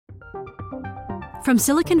From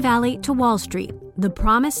Silicon Valley to Wall Street, the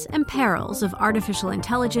promise and perils of artificial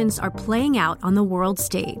intelligence are playing out on the world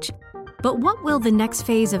stage. But what will the next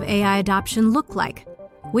phase of AI adoption look like?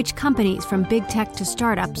 Which companies, from big tech to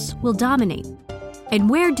startups, will dominate? And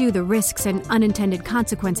where do the risks and unintended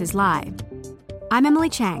consequences lie? I'm Emily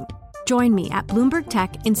Chang. Join me at Bloomberg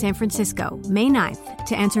Tech in San Francisco, May 9th,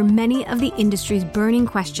 to answer many of the industry's burning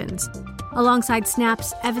questions, alongside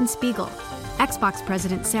Snap's Evan Spiegel, Xbox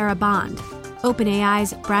President Sarah Bond,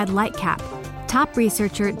 OpenAI's Brad Lightcap, top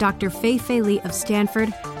researcher Dr. Fei-Fei Li of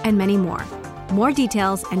Stanford, and many more. More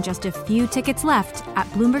details and just a few tickets left at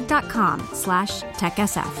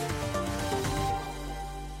Bloomberg.com/TechSF.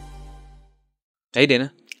 Hey,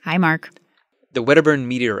 Dana. Hi, Mark. The Wedderburn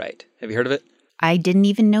meteorite. Have you heard of it? I didn't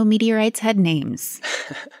even know meteorites had names.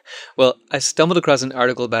 Well, I stumbled across an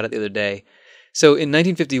article about it the other day. So in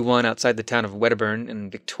 1951, outside the town of Wedderburn in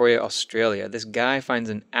Victoria, Australia, this guy finds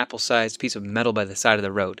an apple-sized piece of metal by the side of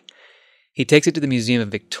the road. He takes it to the Museum of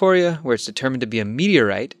Victoria, where it's determined to be a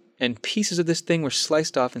meteorite, and pieces of this thing were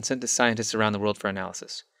sliced off and sent to scientists around the world for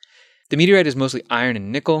analysis. The meteorite is mostly iron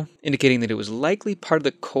and nickel, indicating that it was likely part of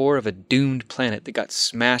the core of a doomed planet that got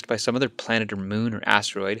smashed by some other planet or moon or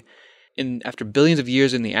asteroid. And after billions of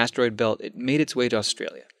years in the asteroid belt, it made its way to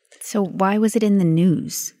Australia. So why was it in the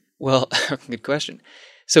news? Well, good question.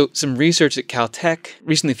 So some research at Caltech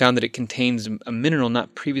recently found that it contains a mineral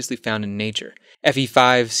not previously found in nature,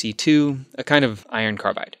 Fe5C2, a kind of iron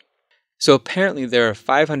carbide. So apparently there are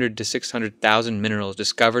 500 to 600,000 minerals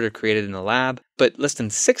discovered or created in the lab, but less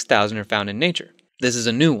than 6,000 are found in nature. This is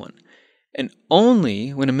a new one. And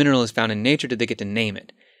only when a mineral is found in nature did they get to name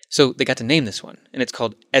it. So they got to name this one, and it's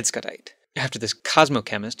called Edscottite, after this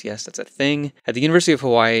cosmochemist, yes, that's a thing, at the University of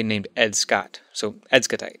Hawaii named Ed Scott. So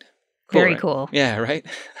Edscottite. Cool, Very right? cool. Yeah, right?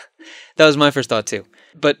 That was my first thought, too.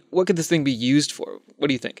 But what could this thing be used for? What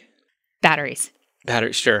do you think? Batteries.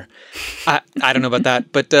 Batteries, sure. I don't know about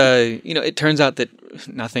that, but, it turns out that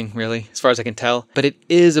nothing, really, as far as I can tell. But it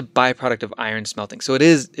is a byproduct of iron smelting. So it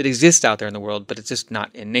exists out there in the world, but it's just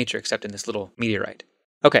not in nature, except in this little meteorite.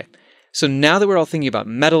 Okay, so now that we're all thinking about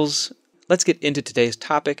metals, let's get into today's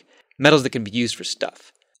topic, metals that can be used for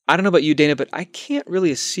stuff. I don't know about you, Dana, but I can't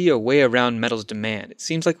really see a way around metals' demand. It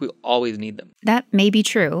seems like we'll always need them. That may be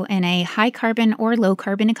true. In a high-carbon or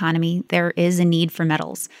low-carbon economy, there is a need for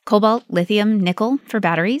metals. Cobalt, lithium, nickel for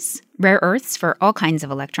batteries, rare earths for all kinds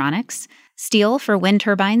of electronics, steel for wind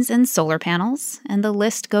turbines and solar panels, and the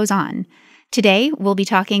list goes on. Today, we'll be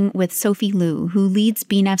talking with Sophie Liu, who leads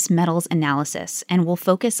BNEF's metals analysis, and will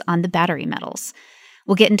focus on the battery metals.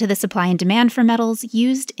 We'll get into the supply and demand for metals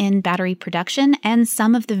used in battery production and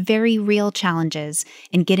some of the very real challenges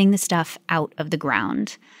in getting the stuff out of the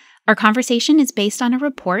ground. Our conversation is based on a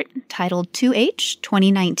report titled 2H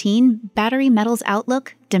 2019 Battery Metals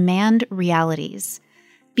Outlook Demand Realities.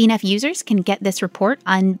 BNEF users can get this report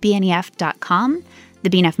on bnef.com, the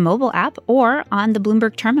BNEF mobile app, or on the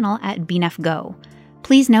Bloomberg terminal at BNEF Go.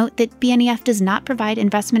 Please note that BNEF does not provide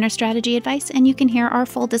investment or strategy advice, and you can hear our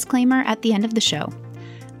full disclaimer at the end of the show.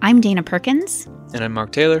 I'm Dana Perkins. And I'm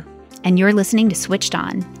Mark Taylor. And you're listening to Switched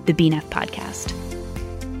On, the BNEF podcast.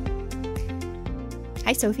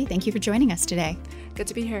 Hi, Sophie. Thank you for joining us today. Good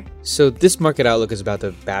to be here. So this market outlook is about the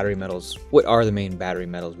battery metals. What are the main battery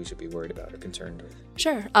metals we should be worried about or concerned with?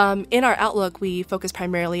 Sure. In our outlook, we focus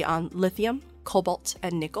primarily on lithium, cobalt,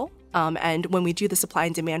 and nickel. And when we do the supply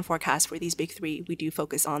and demand forecast for these big three, we do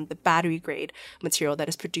focus on the battery grade material that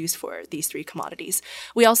is produced for these three commodities.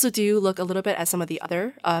 We also do look a little bit at some of the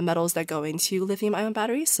other metals that go into lithium ion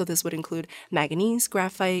batteries. So this would include manganese,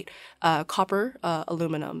 graphite, copper,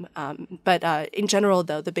 aluminum. But in general,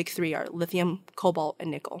 though, the big three are lithium, cobalt, and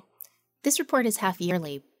nickel. This report is half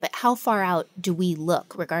yearly, but how far out do we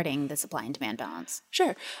look regarding the supply and demand balance?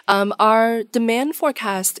 Sure. Our demand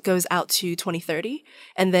forecast goes out to 2030,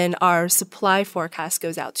 and then our supply forecast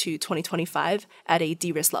goes out to 2025 at a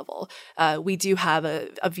de-risk level. We do have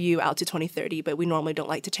a view out to 2030, but we normally don't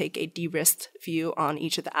like to take a de-risked view on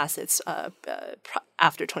each of the assets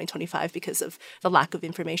after 2025 because of the lack of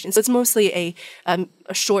information. So it's mostly a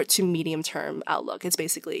short to medium term outlook. It's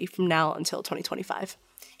basically from now until 2025.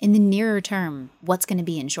 In the nearer term, what's going to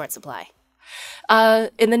be in short supply?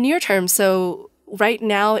 In the near term, so right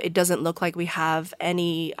now it doesn't look like we have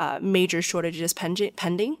any major shortages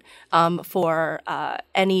pending for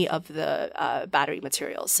any of the battery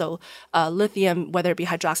materials. So lithium, whether it be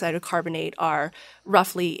hydroxide or carbonate, are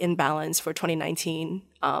roughly in balance for 2019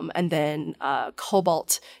 and then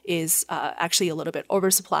cobalt is actually a little bit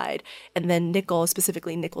oversupplied. And then nickel,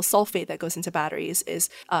 specifically nickel sulfate that goes into batteries, is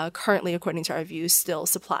currently, according to our views, still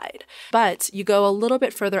supplied. But you go a little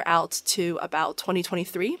bit further out to about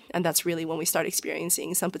 2023, and that's really when we start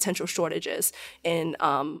experiencing some potential shortages in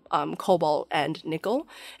cobalt and nickel.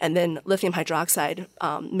 And then lithium hydroxide,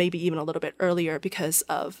 maybe even a little bit earlier because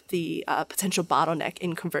of the potential bottleneck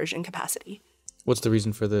in conversion capacity. What's the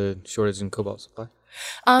reason for the shortage in cobalt supply?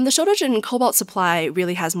 The shortage in cobalt supply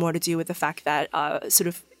really has more to do with the fact that sort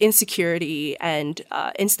of insecurity and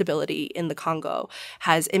instability in the Congo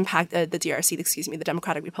has impacted the DRC, the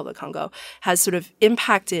Democratic Republic of Congo, has sort of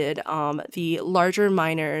impacted the larger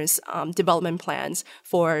miners' development plans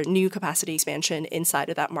for new capacity expansion inside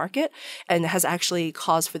of that market, and has actually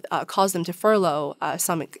caused them to furlough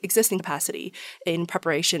some existing capacity in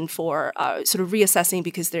preparation for sort of reassessing,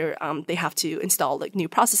 because they have to install like new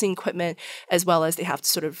processing equipment, as well as they have to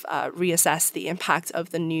sort of reassess the impact of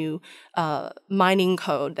the new mining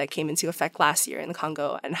code that came into effect last year in the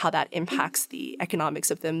Congo, and how that impacts the economics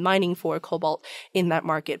of them mining for cobalt in that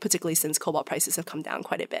market, particularly since cobalt prices have come down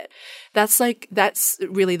quite a bit. That's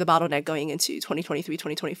really the bottleneck going into 2023,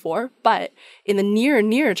 2024. But in the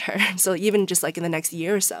near term, so even just like in the next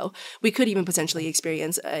year or so, we could even potentially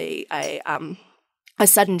experience a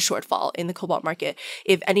sudden shortfall in the cobalt market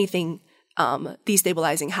if anything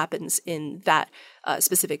destabilizing happens in that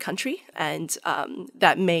specific country, and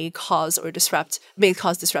that may cause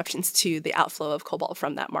disruptions to the outflow of cobalt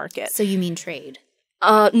from that market. So you mean trade?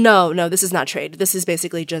 No, this is not trade. This is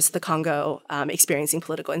basically just the Congo experiencing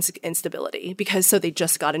political instability, because they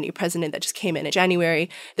just got a new president that just came in January.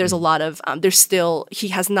 There's a lot of, he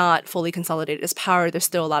has not fully consolidated his power. There's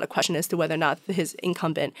still a lot of question as to whether or not his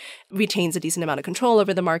incumbent retains a decent amount of control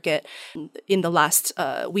over the market. In the last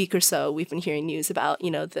week or so, we've been hearing news about,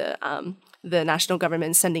 the national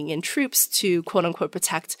government sending in troops to quote unquote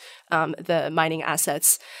protect the mining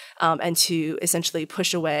assets, and to essentially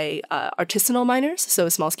push away artisanal miners, so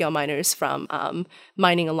small scale miners, from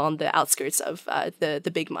mining along the outskirts of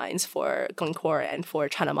the big mines for Glencore and for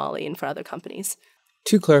China Moly and for other companies.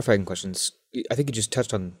 Two clarifying questions. I think you just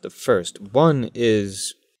touched on the first. One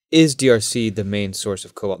is DRC the main source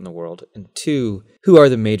of cobalt in the world? And two, who are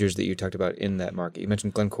the majors that you talked about in that market? You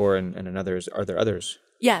mentioned Glencore and others. Are there others?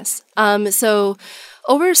 Yes. So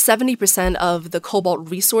over 70% of the cobalt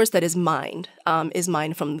resource that is mined from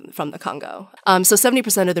the Congo. So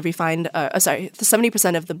 70% of the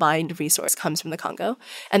 70% of the mined resource comes from the Congo.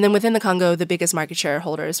 And then within the Congo, the biggest market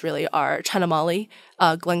shareholders really are China Moly,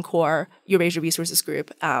 Glencore, Eurasia Resources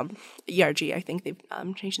Group, ERG, I think they've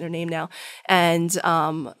changed their name now. And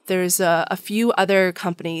there's a few other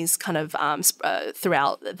companies kind of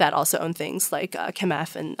throughout that also own things like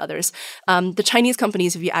ChemF and others. The Chinese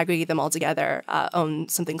companies, if you aggregate them all together, own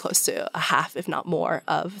something close to a half, if not more,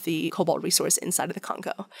 of the cobalt resource inside of the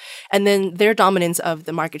Congo. And then their dominance of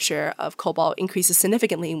the market share of cobalt increases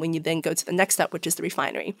significantly when you then go to the next step, which is the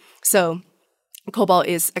refinery. So cobalt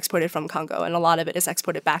is exported from Congo, and a lot of it is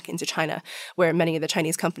exported back into China, where many of the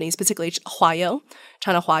Chinese companies, particularly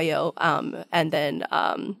China Huayou, and then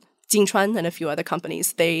Jinchuan and a few other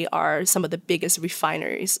companies, they are some of the biggest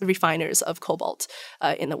refiners of cobalt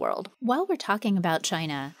in the world. While we're talking about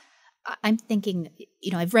China, I'm thinking,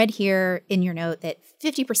 I've read here in your note that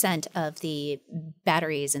 50% of the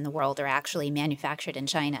batteries in the world are actually manufactured in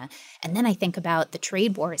China. And then I think about the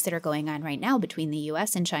trade wars that are going on right now between the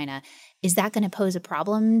U.S. and China. Is that going to pose a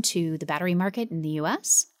problem to the battery market in the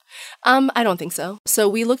U.S.? I don't think so. So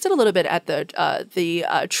we looked at a little bit at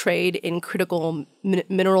the trade in critical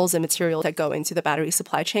minerals and materials that go into the battery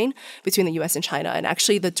supply chain between the U.S. and China. And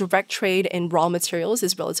actually, the direct trade in raw materials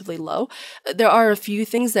is relatively low. There are a few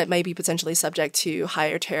things that might be potentially subject to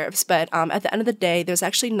higher tariffs, but at the end of the day, there's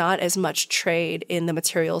actually not as much trade in the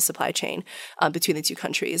materials supply chain between the two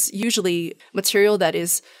countries. Usually, material that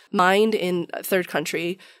is mined in a third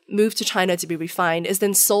country, moved to China to be refined, is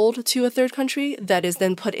then sold to a third country that is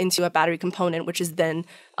then put into a battery component, which is then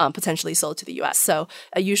potentially sold to the U.S. So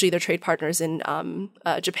usually they're trade partners in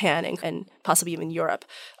Japan and possibly even Europe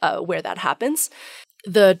where that happens.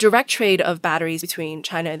 The direct trade of batteries between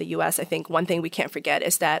China and the U.S., I think one thing we can't forget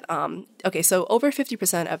is that, so over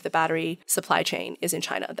 50% of the battery supply chain is in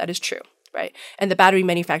China. That is true, right? And the battery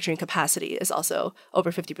manufacturing capacity is also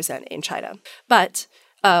over 50% in China. But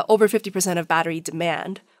over 50% of battery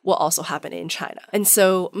demand will also happen in China. And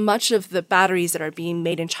so much of the batteries that are being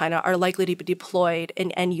made in China are likely to be deployed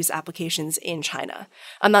in end-use applications in China.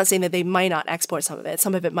 I'm not saying that they might not export some of it.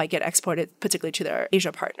 Some of it might get exported, particularly to their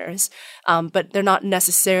Asia partners, but they're not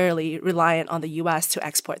necessarily reliant on the U.S. to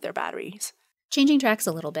export their batteries. Changing tracks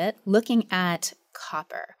a little bit, looking at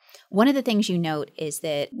copper. One of the things you note is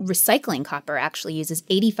that recycling copper actually uses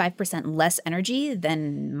 85% less energy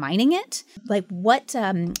than mining it. Like what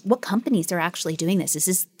companies are actually doing this? Is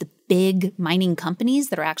this the big mining companies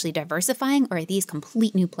that are actually diversifying, or are these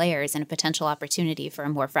complete new players and a potential opportunity for a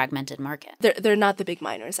more fragmented market? They're not the big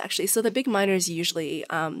miners, actually. So the big miners usually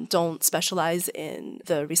don't specialize in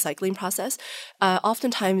the recycling process.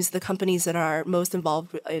 Oftentimes, the companies that are most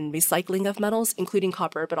involved in recycling of metals, including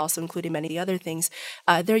copper, but also including many other things,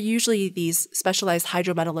 they're usually these specialized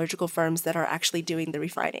hydrometallurgical firms that are actually doing the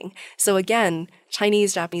refining. So again,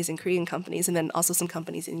 Chinese, Japanese, and Korean companies, and then also some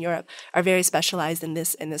companies in Europe, are very specialized in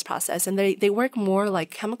this process. And they work more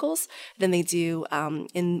like chemicals than they do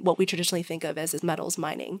in what we traditionally think of as metals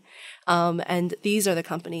mining. And these are the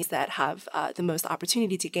companies that have the most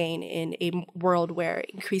opportunity to gain in a world where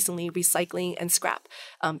increasingly recycling and scrap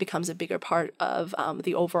becomes a bigger part of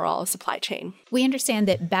the overall supply chain. We understand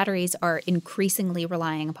that batteries are increasingly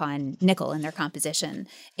relying upon nickel in their composition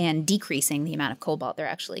and decreasing the amount of cobalt they're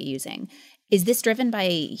actually using. Is this driven by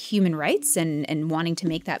human rights and wanting to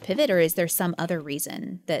make that pivot, or is there some other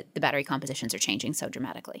reason that the battery compositions are changing so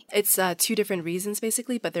dramatically? It's two different reasons,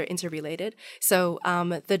 basically, but they're interrelated. So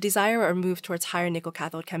the desire or move towards higher nickel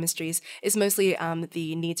cathode chemistries is mostly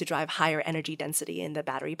the need to drive higher energy density in the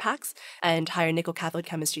battery packs, and higher nickel cathode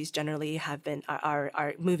chemistries generally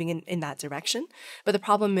are moving in that direction. But the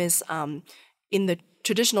problem is in the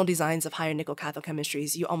traditional designs of higher nickel cathode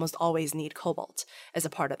chemistries, you almost always need cobalt as a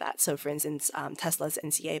part of that. So for instance, Tesla's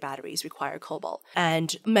NCA batteries require cobalt.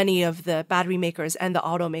 And many of the battery makers and the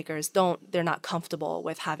automakers they're not comfortable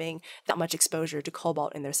with having that much exposure to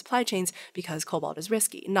cobalt in their supply chains because cobalt is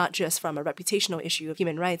risky, not just from a reputational issue of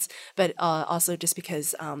human rights, but also just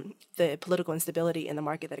because the political instability in the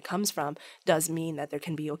market that it comes from does mean that there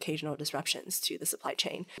can be occasional disruptions to the supply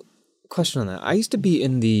chain. Question on that. I used to be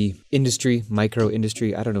in the micro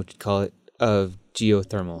industry, I don't know what you'd call it, of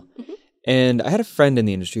geothermal. Mm-hmm. And I had a friend in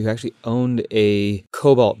the industry who actually owned a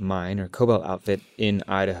cobalt mine or cobalt outfit in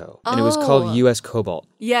Idaho. And it was called U.S. Cobalt.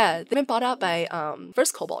 Yeah, they've been bought out by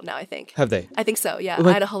First Cobalt now, I think. Have they? I think so, yeah.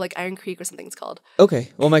 Well, Idaho, like Iron Creek or something it's called.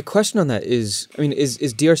 Okay. Well, my question on that is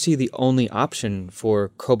DRC the only option for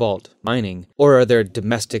cobalt mining? Or are there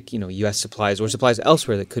domestic, U.S. supplies or supplies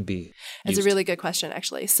elsewhere that could be It's a really good question,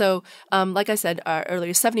 actually. So, like I said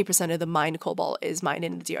earlier, 70% of the mined cobalt is mined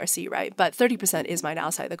in the DRC, right? But 30% is mined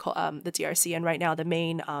outside the DRC. And right now, the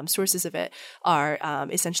main sources of it are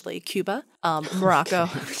essentially Cuba, Morocco.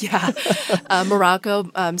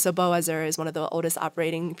 Morocco. So Boazer is one of the oldest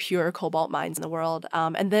operating pure cobalt mines in the world.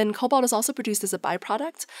 And then cobalt is also produced as a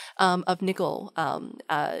byproduct of nickel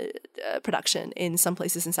production in some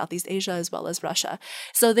places in Southeast Asia as well as Russia.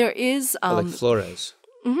 So there is... like Flores.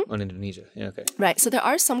 Mm-hmm. On Indonesia. Yeah, okay. Right. So there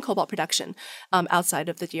are some cobalt production outside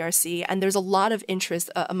of the DRC, and there's a lot of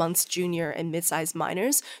interest amongst junior and mid-sized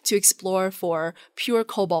miners to explore for pure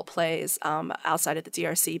cobalt plays outside of the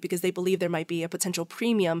DRC because they believe there might be a potential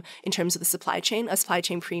premium in terms of the supply chain, a supply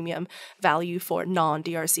chain premium value for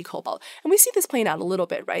non-DRC cobalt. And we see this playing out a little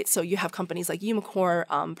bit, right? So you have companies like Umicore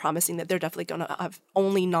promising that they're definitely going to have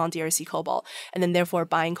only non-DRC cobalt, and then therefore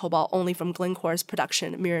buying cobalt only from Glencore's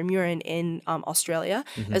production, Muramuran in Australia,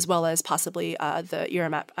 mm-hmm. as well as possibly the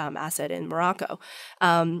Eramet asset in Morocco.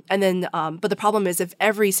 But the problem is if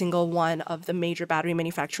every single one of the major battery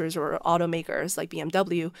manufacturers or automakers like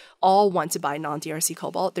BMW all want to buy non-DRC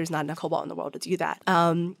cobalt, there's not enough cobalt in the world to do that.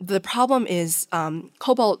 The problem is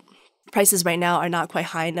cobalt prices right now are not quite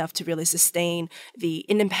high enough to really sustain the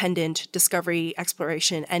independent discovery,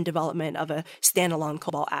 exploration, and development of a standalone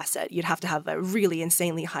cobalt asset. You'd have to have a really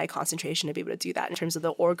insanely high concentration to be able to do that in terms of the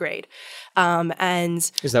ore grade.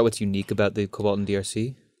 And is that what's unique about the cobalt in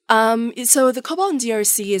DRC? So the cobalt in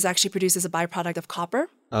DRC is actually produced as a byproduct of copper.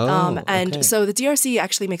 So the DRC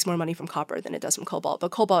actually makes more money from copper than it does from cobalt.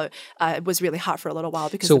 But cobalt was really hot for a little while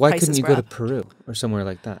because the prices were up. So why couldn't you go to Peru or somewhere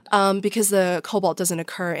like that? Because the cobalt doesn't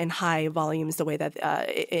occur in high volumes the way that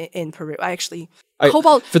in Peru.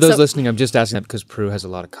 Cobalt. For those listening, I'm just asking that because Peru has a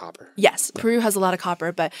lot of copper. Yes, yeah. Peru has a lot of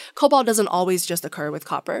copper, but cobalt doesn't always just occur with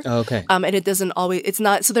copper. Oh, okay. And it doesn't always. It's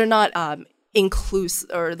not. So they're not. Inclusive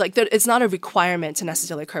or it's not a requirement to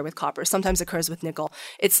necessarily occur with copper. Sometimes it occurs with nickel.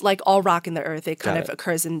 It's like all rock in the earth. It kind of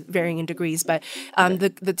occurs in varying degrees. But the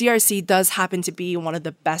DRC does happen to be one of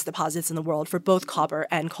the best deposits in the world for both copper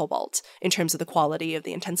and cobalt in terms of the quality of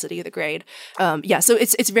the intensity of the grade. So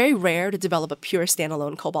it's very rare to develop a pure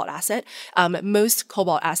standalone cobalt asset. Most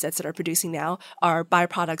cobalt assets that are producing now are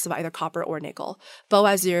byproducts of either copper or nickel.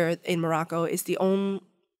 Boazer in Morocco is the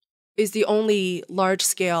only large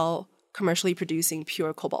scale commercially producing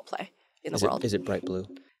pure cobalt play in the world. Is it bright blue?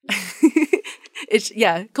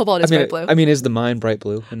 Cobalt is bright blue. I mean, is the mine bright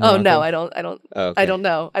blue? Oh no, I don't. Oh, okay. I don't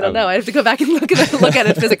know. I don't know. I have to go back and look at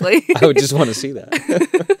it physically. I would just want to see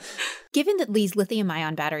that. Given that these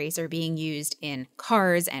lithium-ion batteries are being used in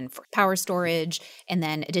cars and for power storage, and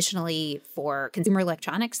then additionally for consumer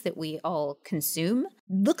electronics that we all consume,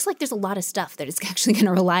 looks like there's a lot of stuff that is actually going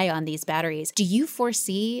to rely on these batteries. Do you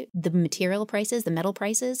foresee the material prices, the metal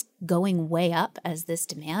prices, going way up as this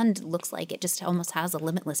demand looks like it just almost has a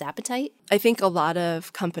limitless appetite? I think a lot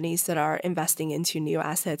of companies that are investing into new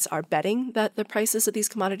assets are betting that the prices of these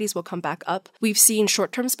commodities will come back up. We've seen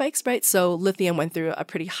short-term spikes, right? So lithium went through a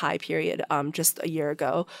pretty high period just a year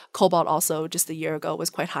ago. Cobalt also just a year ago was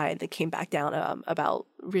quite high and it came back down about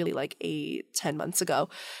really like 8-10 months ago.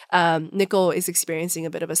 Nickel is experiencing a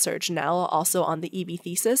bit of a surge now also on the EV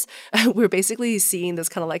thesis. We're basically seeing this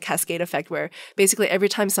kind of like cascade effect where basically every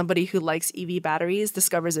time somebody who likes EV batteries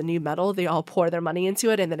discovers a new metal, they all pour their money into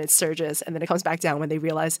it and then it surges and then it comes back down when they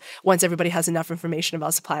realize once everybody has enough information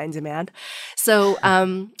about supply and demand. So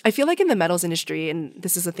I feel like in the metals industry, and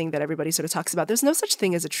this is a thing that everybody sort of talks about, there's no such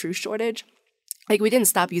thing as a true shortage. Like we didn't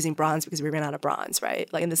stop using bronze because we ran out of bronze,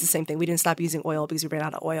 right? Like, and this is the same thing. We didn't stop using oil because we ran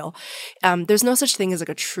out of oil. There's no such thing as like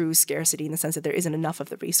a true scarcity in the sense that there isn't enough of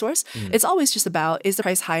the resource. It's always just about, is the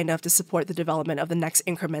price high enough to support the development of the next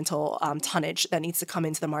incremental tonnage that needs to come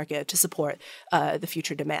into the market to support the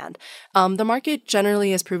future demand. The market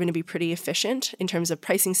generally has proven to be pretty efficient in terms of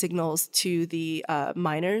pricing signals to the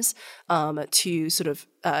miners, to sort of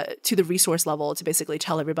to the resource level to basically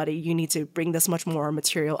tell everybody you need to bring this much more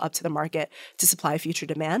material up to the market to supply future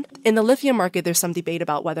demand. In the lithium market, there's some debate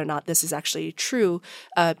about whether or not this is actually true,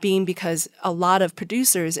 being because a lot of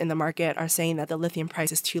producers in the market are saying that the lithium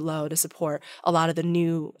price is too low to support a lot of the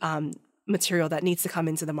new material that needs to come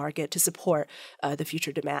into the market to support the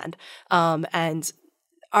future demand. And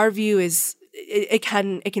our view is it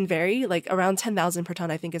can vary. Like around 10,000 per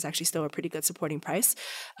ton, I think is actually still a pretty good supporting price.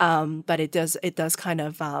 But it does kind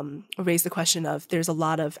of raise the question of there's a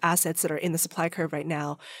lot of assets that are in the supply curve right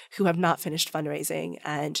now who have not finished fundraising,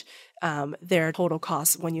 and their total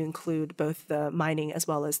costs, when you include both the mining as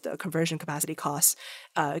well as the conversion capacity costs,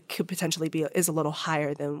 could potentially is a little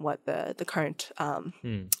higher than what the current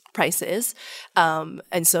price is.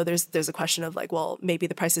 And so there's a question of like, well, maybe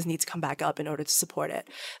the prices need to come back up in order to support it.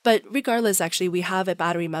 But regardless, actually, we have a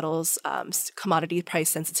battery metals commodity price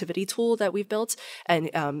sensitivity tool that we've built, and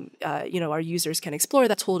our users can explore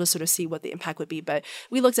that tool to sort of see what the impact would be. But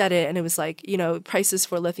we looked at it and it was like, prices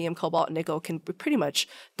for lithium, cobalt, and nickel can pretty much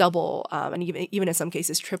double, and even in some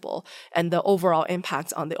cases triple. And the overall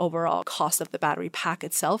impact on the overall cost of the battery pack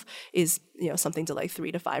itself is something to like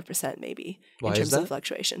 3 to 5% maybe. Why in terms is that? of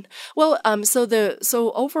fluctuation. Well,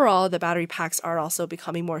 so overall the battery packs are also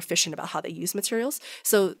becoming more efficient about how they use materials.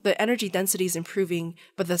 So the energy density is improving,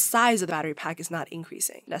 but the size of the battery pack is not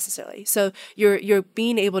increasing necessarily. So you're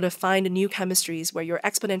being able to find new chemistries where you're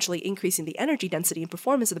exponentially increasing the energy density and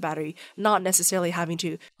performance of the battery, not necessarily having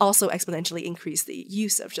to also exponentially increase the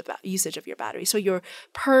usage of your battery. So your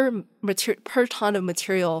per ton of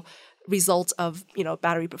material result of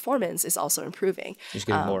battery performance is also improving. You're just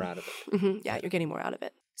getting more out of it. Yeah, you're getting more out of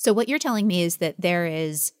it. So what you're telling me is that there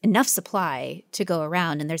is enough supply to go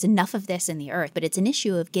around and there's enough of this in the earth, but it's an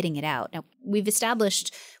issue of getting it out. Now, we've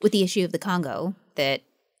established with the issue of the Congo that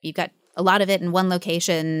you've got a lot of it in one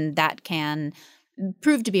location that can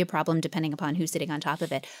prove to be a problem depending upon who's sitting on top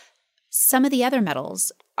of it. Some of the other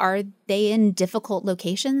metals, are they in difficult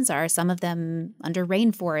locations? Are some of them under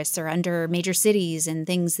rainforests or under major cities and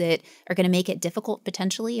things that are going to make it difficult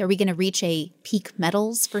potentially? Are we going to reach a peak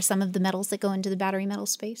metals for some of the metals that go into the battery metal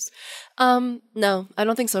space? No, I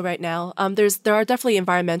don't think so right now. There are definitely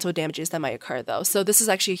environmental damages that might occur though. So this is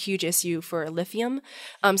actually a huge issue for lithium.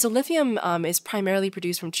 So lithium is primarily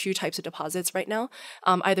produced from two types of deposits right now,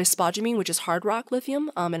 either spodumene, which is hard rock lithium,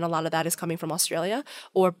 and a lot of that is coming from Australia,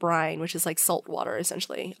 or brine, which is like salt water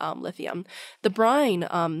essentially. Lithium. The brine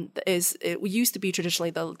it used to be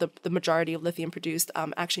traditionally the majority of lithium produced.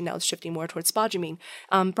 Actually, now it's shifting more towards spodumene.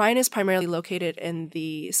 Brine is primarily located in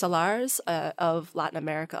the salars of Latin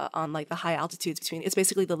America on like the high altitudes between. It's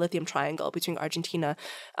basically the lithium triangle between Argentina,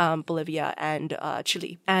 Bolivia, and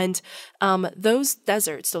Chile. And those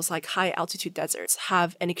deserts, those like high altitude deserts,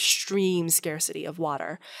 have an extreme scarcity of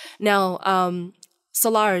water. Now,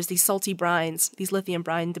 salars, these salty brines, these lithium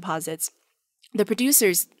brine deposits, the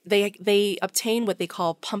producers, they obtain what they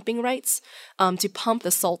call pumping rights to pump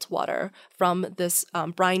the salt water from this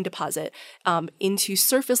brine deposit into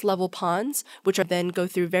surface level ponds, which are then go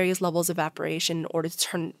through various levels of evaporation in order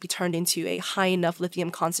to be turned into a high enough lithium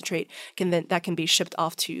concentrate that can be shipped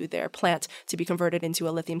off to their plant to be converted into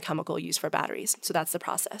a lithium chemical used for batteries. So that's the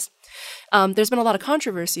process. There's been a lot of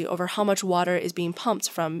controversy over how much water is being pumped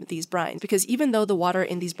from these brines, because even though the water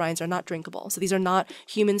in these brines are not drinkable, so these are not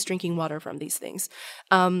humans drinking water from these things,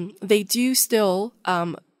 they do still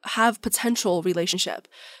have potential relationship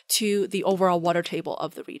to the overall water table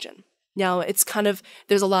of the region. Now, it's kind of,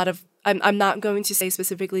 there's a lot of, I'm not going to say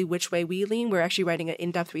specifically which way we lean. We're actually writing an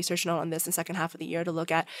in-depth research note on this in the second half of the year to look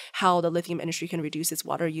at how the lithium industry can reduce its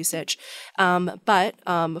water usage. But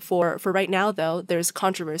for right now, though, there's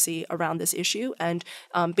controversy around this issue. And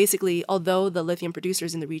basically, although the lithium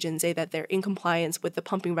producers in the region say that they're in compliance with the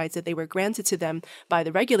pumping rights that they were granted to them by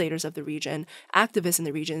the regulators of the region, activists in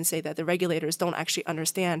the region say that the regulators don't actually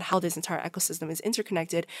understand how this entire ecosystem is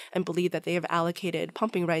interconnected and believe that they have allocated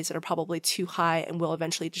pumping rights that are probably too high and will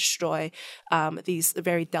eventually destroy these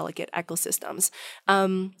very delicate ecosystems.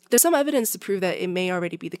 There's some evidence to prove that it may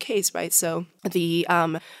already be the case, right? So the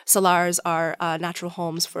salars are natural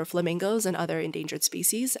homes for flamingos and other endangered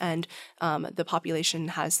species, and the population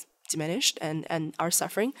has diminished and are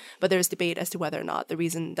suffering. But there's debate as to whether or not the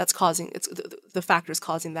reason that's causing the factors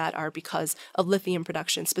causing that are because of lithium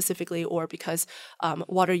production specifically, or because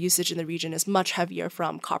water usage in the region is much heavier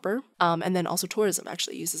from copper. And then also tourism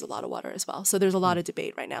actually uses a lot of water as well. So there's a lot of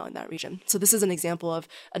debate right now in that region. So this is an example of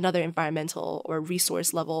another environmental or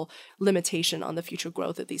resource level limitation on the future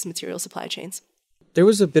growth of these material supply chains. There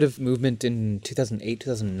was a bit of movement in 2008,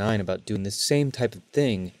 2009 about doing the same type of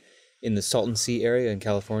thing in the Salton Sea area in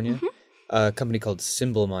California. Mm-hmm. A company called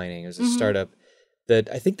Symbol Mining is a startup that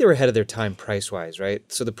I think they were ahead of their time price-wise, right?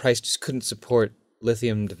 So the price just couldn't support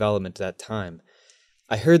lithium development at that time.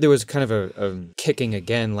 I heard there was kind of a kicking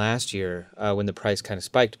again last year when the price kind of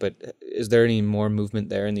spiked, but is there any more movement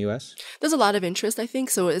there in the U.S.? There's a lot of interest, I think.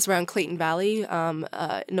 So it's around Clayton Valley,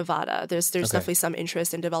 Nevada. There's definitely some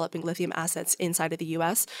interest in developing lithium assets inside of the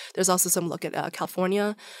U.S. There's also some look at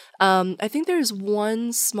California. I think there's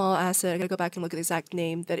one small asset, I got to go back and look at the exact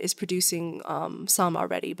name, that is producing some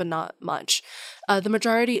already, but not much. The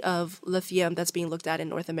majority of lithium that's being looked at in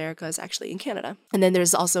North America is actually in Canada. And then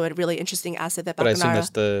there's also a really interesting asset that Baccanara... But I assume that's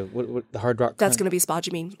the hard rock? That's going to be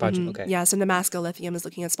spodumene. Spodumene, okay. Yeah, so Nemaska Lithium is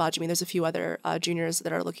looking at spodumene. There's a few other juniors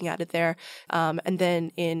that are looking at it there. And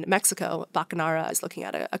then in Mexico, Baccanara is looking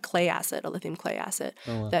at a clay asset, a lithium clay asset.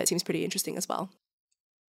 Oh, wow. That seems pretty interesting as well.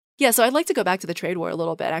 Yeah, so I'd like to go back to the trade war a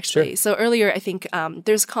little bit, actually. Sure. So earlier, I think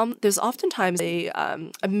there's oftentimes a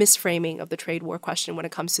misframing of the trade war question when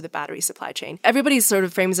it comes to the battery supply chain. Everybody sort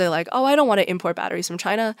of frames it like, oh, I don't want to import batteries from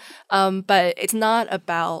China, but it's not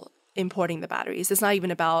about importing the batteries. It's not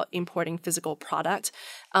even about importing physical product.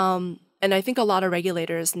 And I think a lot of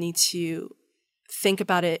regulators need to think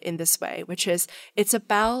about it in this way, which is it's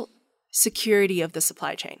about security of the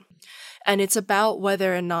supply chain. And it's about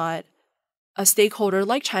whether or not a stakeholder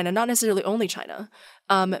like China, not necessarily only China,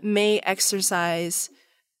 may exercise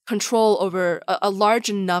control over a large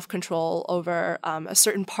enough control over a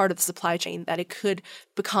certain part of the supply chain that it could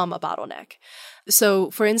become a bottleneck. So,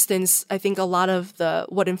 for instance, I think a lot of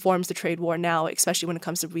what informs the trade war now, especially when it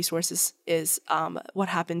comes to resources, is what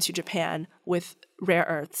happened to Japan with rare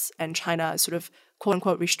earths and China sort of quote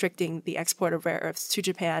unquote restricting the export of rare earths to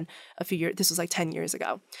Japan this was like 10 years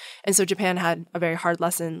ago. And so Japan had a very hard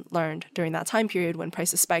lesson learned during that time period when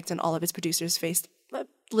prices spiked and all of its producers faced a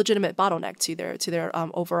legitimate bottleneck to their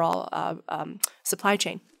overall supply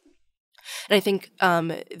chain. And I think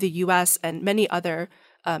the US and many other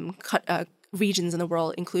regions in the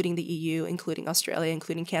world, including the EU, including Australia,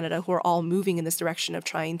 including Canada, who are all moving in this direction of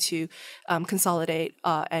trying to consolidate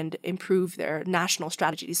and improve their national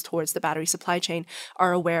strategies towards the battery supply chain,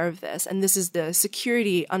 are aware of this. And this is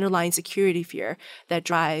the underlying security fear that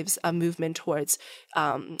drives a movement towards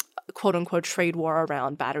quote unquote trade war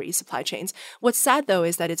around battery supply chains. What's sad, though,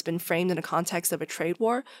 is that it's been framed in a context of a trade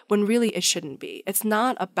war when really it shouldn't be. It's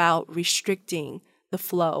not about restricting the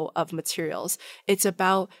flow of materials. It's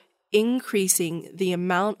about increasing the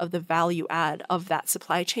amount of the value add of that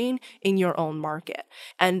supply chain in your own market.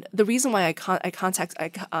 And the reason why I context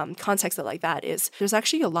it like that is there's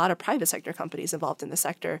actually a lot of private sector companies involved in the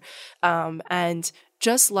sector. And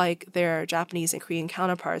just like their Japanese and Korean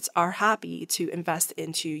counterparts are happy to invest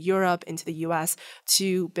into Europe, into the US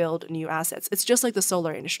to build new assets. It's just like the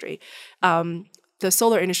solar industry. The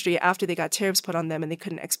solar industry, after they got tariffs put on them and they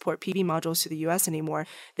couldn't export PV modules to the US anymore,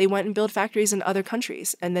 they went and built factories in other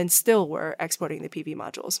countries and then still were exporting the PV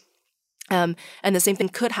modules. And the same thing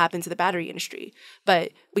could happen to the battery industry.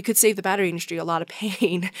 But we could save the battery industry a lot of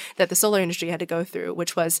pain that the solar industry had to go through,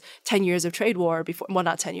 which was 10 years of trade war before, well,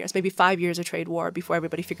 not 10 years, maybe 5 years of trade war before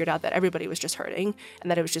everybody figured out that everybody was just hurting and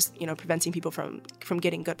that it was just, preventing people from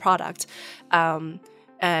getting good product.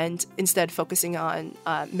 And instead focusing on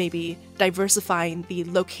maybe diversifying the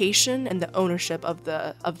location and the ownership of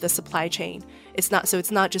the supply chain. It's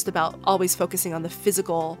not just about always focusing on the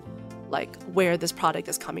physical, like where this product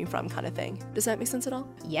is coming from kind of thing. Does that make sense at all?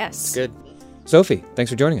 Yes. Good. Sophie,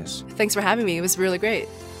 thanks for joining us. Thanks for having me. It was really great.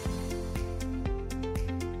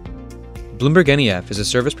 Bloomberg NEF is a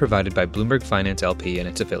service provided by Bloomberg Finance LP and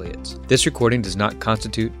its affiliates. This recording does not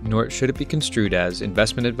constitute, nor should it be construed as,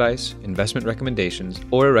 investment advice, investment recommendations,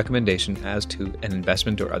 or a recommendation as to an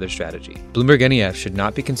investment or other strategy. Bloomberg NEF should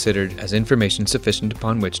not be considered as information sufficient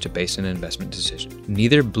upon which to base an investment decision.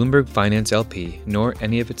 Neither Bloomberg Finance LP nor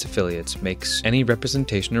any of its affiliates makes any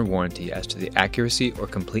representation or warranty as to the accuracy or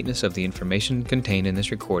completeness of the information contained in this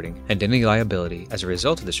recording, and any liability as a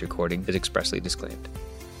result of this recording is expressly disclaimed.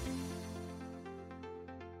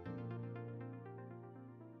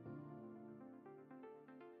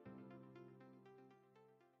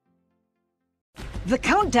 The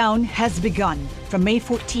countdown has begun. From May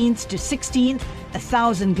 14th to 16th,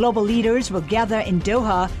 1,000 global leaders will gather in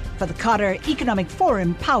Doha for the Qatar Economic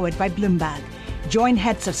Forum powered by Bloomberg. Join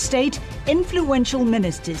heads of state, influential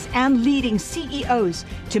ministers, and leading CEOs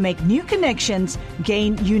to make new connections,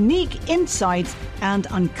 gain unique insights, and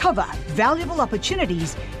uncover valuable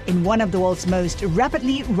opportunities in one of the world's most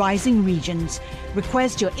rapidly rising regions.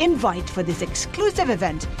 Request your invite for this exclusive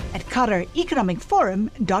event at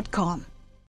QatarEconomicForum.com.